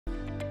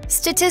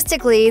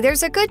Statistically,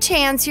 there's a good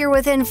chance you're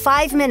within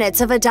 5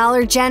 minutes of a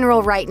Dollar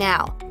General right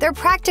now. They're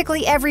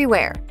practically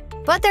everywhere.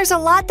 But there's a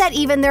lot that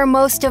even their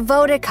most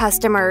devoted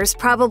customers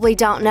probably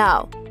don't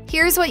know.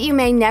 Here's what you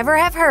may never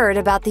have heard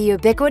about the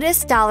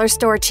ubiquitous dollar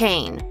store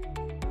chain.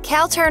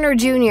 Cal Turner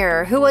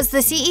Jr., who was the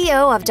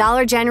CEO of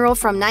Dollar General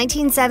from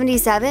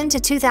 1977 to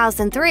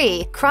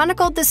 2003,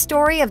 chronicled the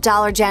story of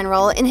Dollar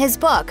General in his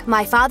book,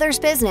 My Father's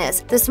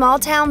Business: The Small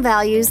Town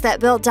Values That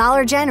Built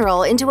Dollar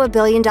General into a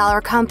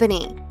Billion-Dollar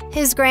Company.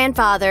 His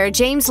grandfather,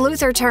 James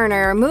Luther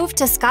Turner, moved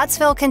to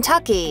Scottsville,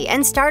 Kentucky,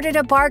 and started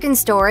a bargain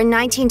store in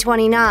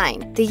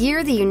 1929, the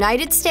year the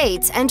United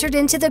States entered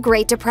into the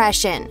Great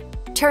Depression.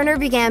 Turner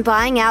began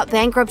buying out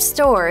bankrupt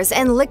stores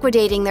and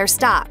liquidating their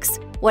stocks.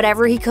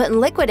 Whatever he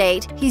couldn't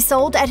liquidate, he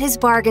sold at his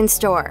bargain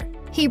store.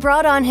 He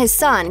brought on his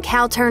son,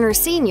 Cal Turner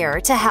Sr.,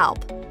 to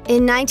help.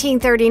 In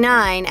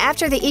 1939,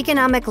 after the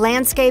economic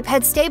landscape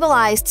had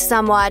stabilized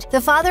somewhat, the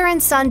father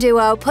and son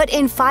duo put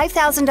in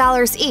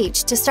 $5,000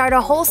 each to start a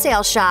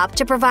wholesale shop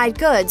to provide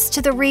goods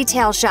to the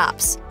retail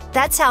shops.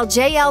 That's how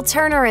J.L.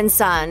 Turner &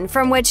 Son,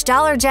 from which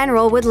Dollar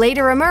General would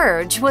later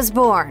emerge, was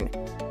born.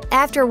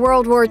 After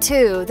World War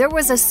II, there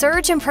was a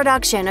surge in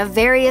production of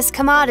various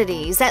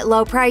commodities at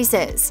low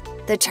prices.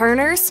 The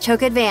Turners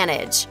took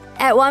advantage.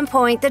 At one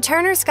point, the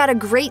Turners got a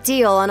great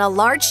deal on a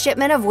large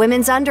shipment of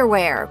women's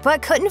underwear,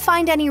 but couldn't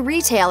find any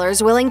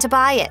retailers willing to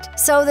buy it.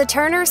 So the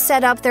Turners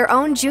set up their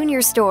own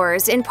junior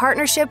stores in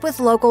partnership with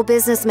local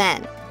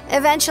businessmen.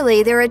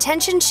 Eventually, their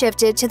attention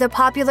shifted to the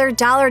popular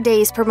Dollar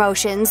Days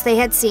promotions they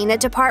had seen at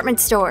department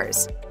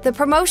stores. The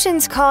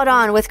promotions caught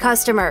on with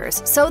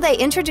customers, so they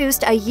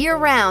introduced a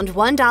year-round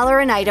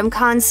 $1 an item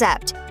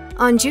concept.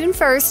 On June 1,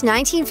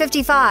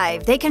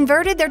 1955, they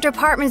converted their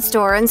department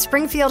store in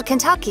Springfield,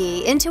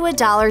 Kentucky into a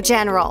Dollar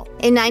General.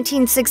 In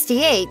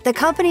 1968, the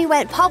company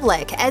went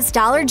public as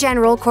Dollar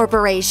General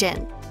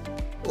Corporation.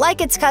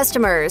 Like its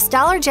customers,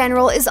 Dollar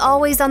General is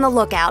always on the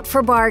lookout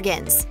for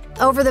bargains.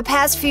 Over the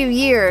past few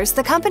years,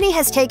 the company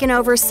has taken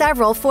over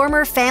several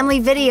former family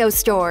video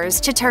stores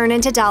to turn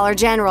into Dollar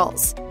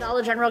Generals.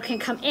 Dollar General can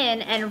come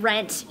in and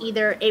rent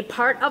either a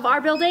part of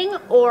our building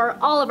or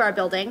all of our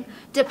building,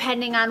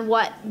 depending on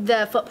what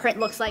the footprint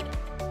looks like.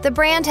 The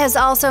brand has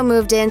also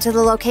moved into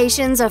the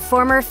locations of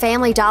former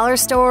Family Dollar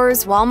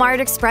stores, Walmart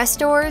Express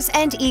stores,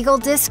 and Eagle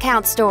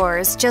Discount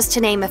stores, just to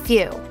name a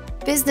few.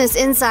 Business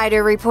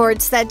Insider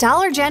reports that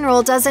Dollar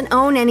General doesn't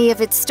own any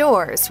of its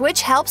stores,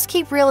 which helps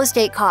keep real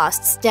estate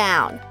costs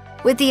down.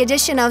 With the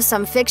addition of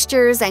some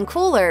fixtures and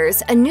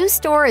coolers, a new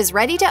store is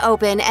ready to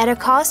open at a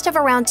cost of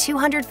around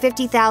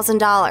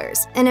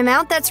 $250,000, an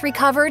amount that's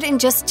recovered in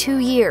just 2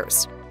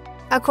 years.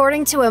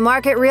 According to a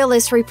Market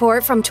Realist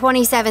report from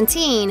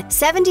 2017,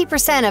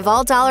 70% of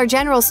all Dollar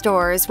General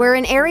stores were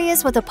in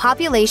areas with a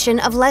population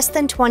of less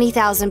than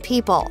 20,000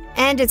 people,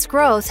 and its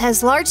growth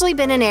has largely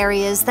been in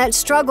areas that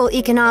struggle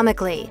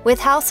economically, with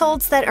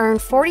households that earn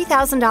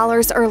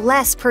 $40,000 or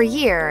less per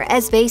year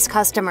as base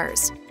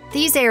customers.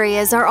 These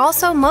areas are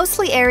also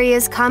mostly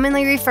areas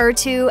commonly referred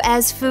to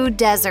as food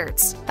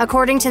deserts.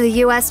 According to the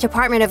U.S.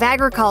 Department of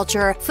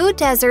Agriculture, food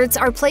deserts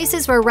are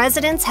places where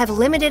residents have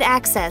limited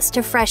access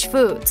to fresh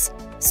foods.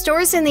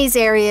 Stores in these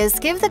areas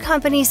give the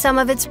company some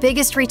of its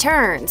biggest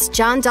returns,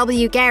 John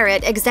W.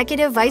 Garrett,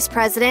 Executive Vice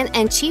President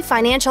and Chief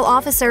Financial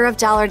Officer of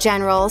Dollar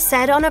General,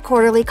 said on a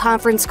quarterly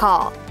conference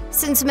call.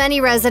 Since many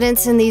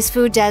residents in these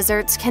food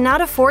deserts cannot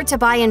afford to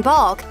buy in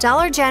bulk,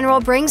 Dollar General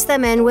brings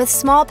them in with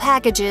small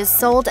packages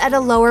sold at a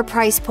lower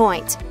price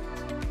point.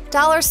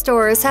 Dollar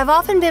stores have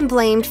often been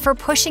blamed for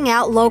pushing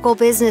out local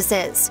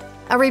businesses.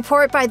 A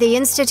report by the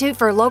Institute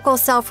for Local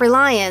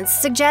Self-Reliance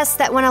suggests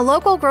that when a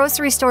local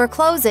grocery store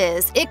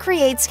closes, it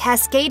creates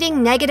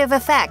cascading negative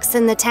effects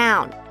in the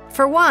town.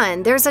 For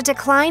one, there's a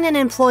decline in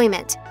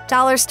employment.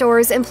 Dollar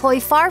stores employ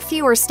far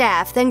fewer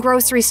staff than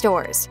grocery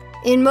stores.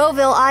 In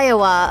Mobile,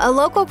 Iowa, a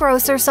local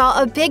grocer saw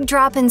a big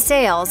drop in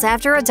sales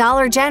after a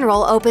Dollar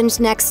General opened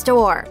next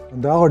door.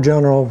 When Dollar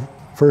General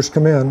first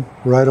come in,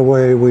 right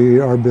away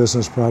our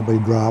business probably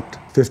dropped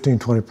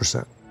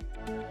 15–20%.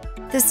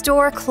 The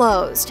store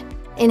closed.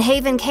 In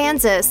Haven,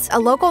 Kansas, a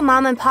local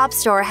mom-and-pop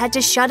store had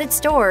to shut its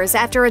doors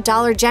after a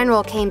Dollar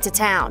General came to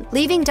town,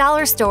 leaving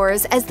dollar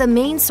stores as the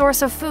main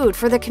source of food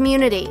for the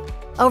community.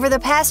 Over the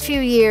past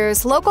few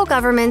years, local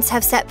governments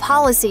have set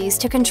policies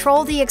to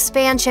control the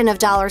expansion of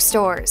dollar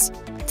stores.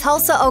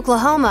 Tulsa,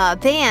 Oklahoma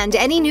banned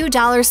any new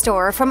dollar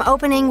store from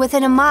opening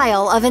within a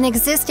mile of an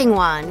existing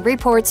one,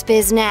 reports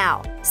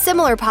BizNow.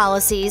 Similar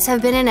policies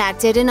have been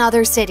enacted in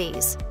other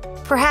cities.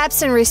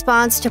 Perhaps in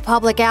response to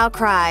public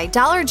outcry,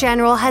 Dollar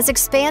General has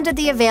expanded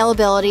the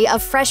availability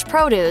of fresh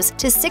produce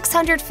to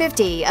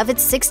 650 of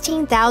its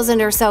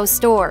 16,000 or so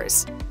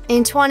stores.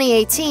 In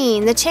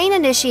 2018, the chain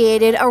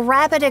initiated a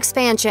rapid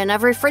expansion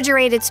of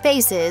refrigerated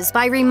spaces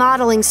by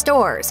remodeling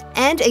stores,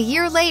 and a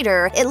year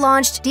later, it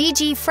launched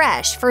DG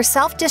Fresh for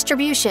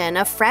self-distribution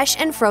of fresh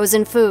and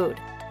frozen food.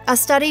 A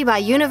study by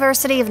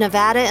University of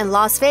Nevada in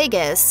Las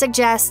Vegas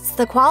suggests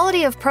the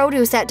quality of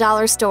produce at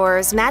dollar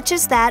stores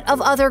matches that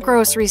of other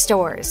grocery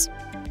stores.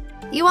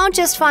 You won't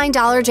just find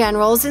Dollar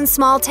Generals in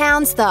small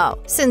towns,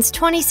 though. Since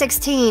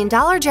 2016,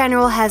 Dollar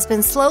General has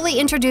been slowly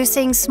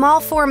introducing small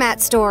format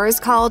stores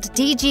called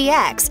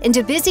DGX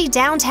into busy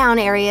downtown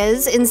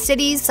areas in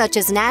cities such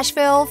as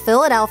Nashville,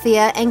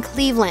 Philadelphia, and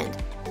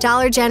Cleveland.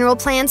 Dollar General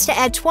plans to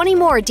add 20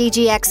 more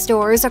DGX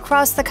stores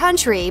across the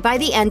country by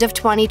the end of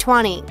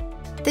 2020.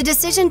 The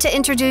decision to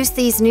introduce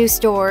these new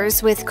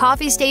stores with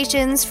coffee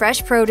stations,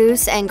 fresh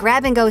produce, and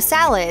grab-and-go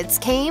salads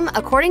came,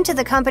 according to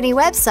the company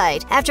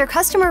website, after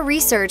customer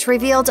research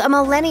revealed a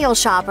millennial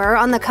shopper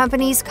on the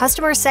company's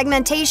customer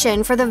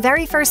segmentation for the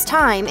very first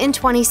time in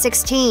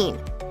 2016.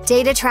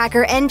 Data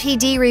tracker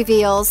NPD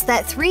reveals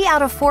that 3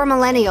 out of 4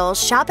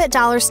 millennials shop at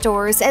dollar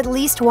stores at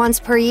least once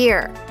per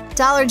year.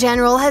 Dollar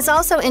General has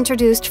also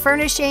introduced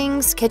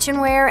furnishings,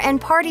 kitchenware, and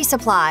party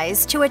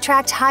supplies to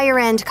attract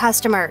higher-end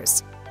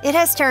customers. It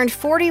has turned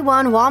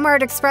 41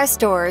 Walmart Express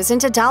stores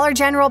into Dollar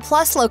General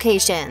Plus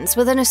locations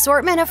with an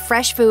assortment of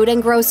fresh food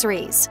and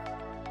groceries.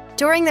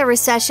 During the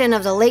recession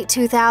of the late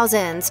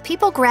 2000s,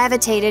 people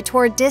gravitated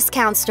toward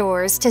discount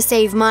stores to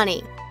save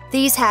money.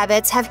 These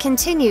habits have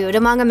continued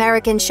among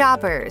American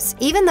shoppers,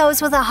 even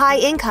those with a high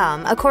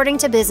income, according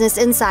to Business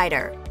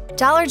Insider.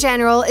 Dollar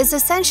General is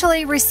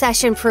essentially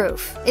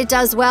recession-proof. It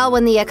does well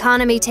when the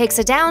economy takes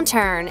a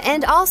downturn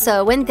and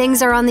also when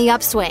things are on the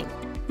upswing.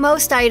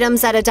 Most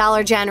items at a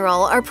Dollar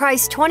General are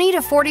priced 20 to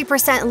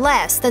 40%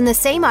 less than the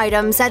same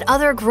items at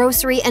other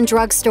grocery and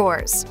drug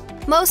stores.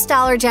 Most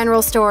Dollar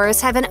General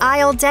stores have an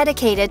aisle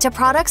dedicated to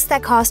products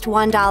that cost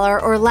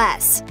 $1 or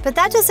less, but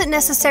that doesn't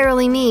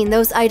necessarily mean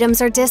those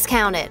items are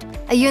discounted.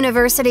 A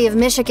University of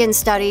Michigan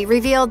study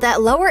revealed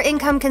that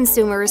lower-income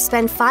consumers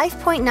spend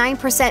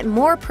 5.9%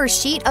 more per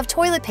sheet of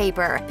toilet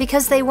paper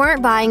because they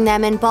weren't buying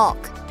them in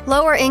bulk.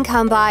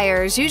 Lower-income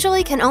buyers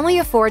usually can only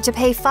afford to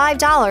pay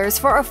 $5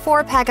 for a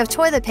 4-pack of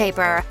toilet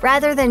paper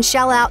rather than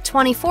shell out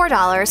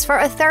 $24 for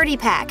a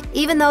 30-pack,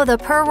 even though the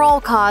per-roll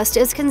cost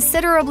is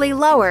considerably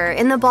lower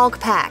in the bulk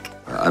pack.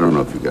 I don't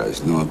know if you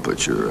guys know it,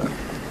 but you're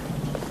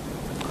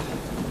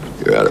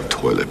out of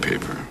toilet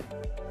paper.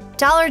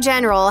 Dollar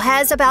General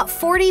has about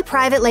 40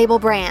 private label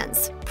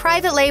brands.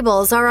 Private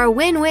labels are a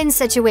win-win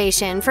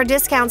situation for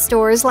discount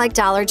stores like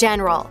Dollar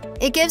General.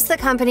 It gives the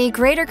company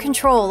greater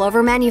control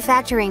over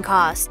manufacturing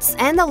costs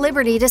and the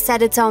liberty to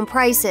set its own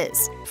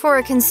prices. For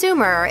a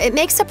consumer, it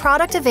makes a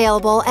product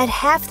available at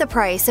half the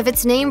price of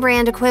its name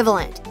brand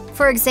equivalent.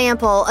 For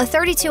example, a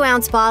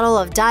 32-ounce bottle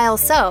of Dial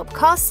soap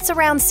costs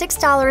around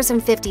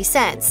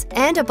 $6.50,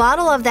 and a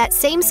bottle of that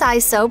same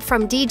size soap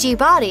from DG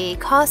Body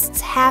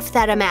costs half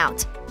that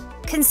amount.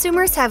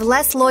 Consumers have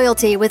less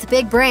loyalty with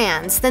big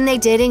brands than they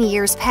did in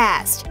years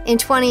past. In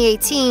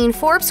 2018,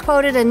 Forbes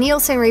quoted a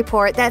Nielsen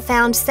report that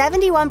found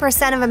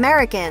 71% of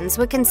Americans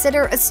would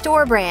consider a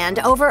store brand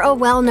over a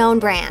well-known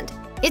brand.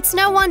 It's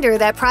no wonder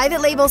that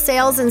private label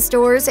sales in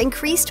stores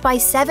increased by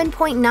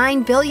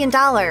 $7.9 billion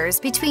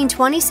between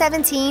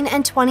 2017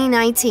 and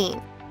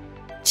 2019.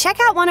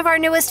 Check out one of our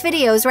newest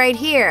videos right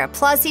here,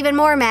 plus even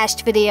more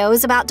mashed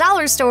videos about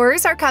dollar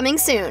stores are coming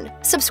soon.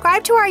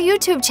 Subscribe to our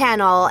YouTube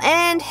channel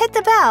and hit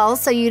the bell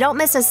so you don't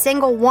miss a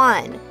single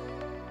one.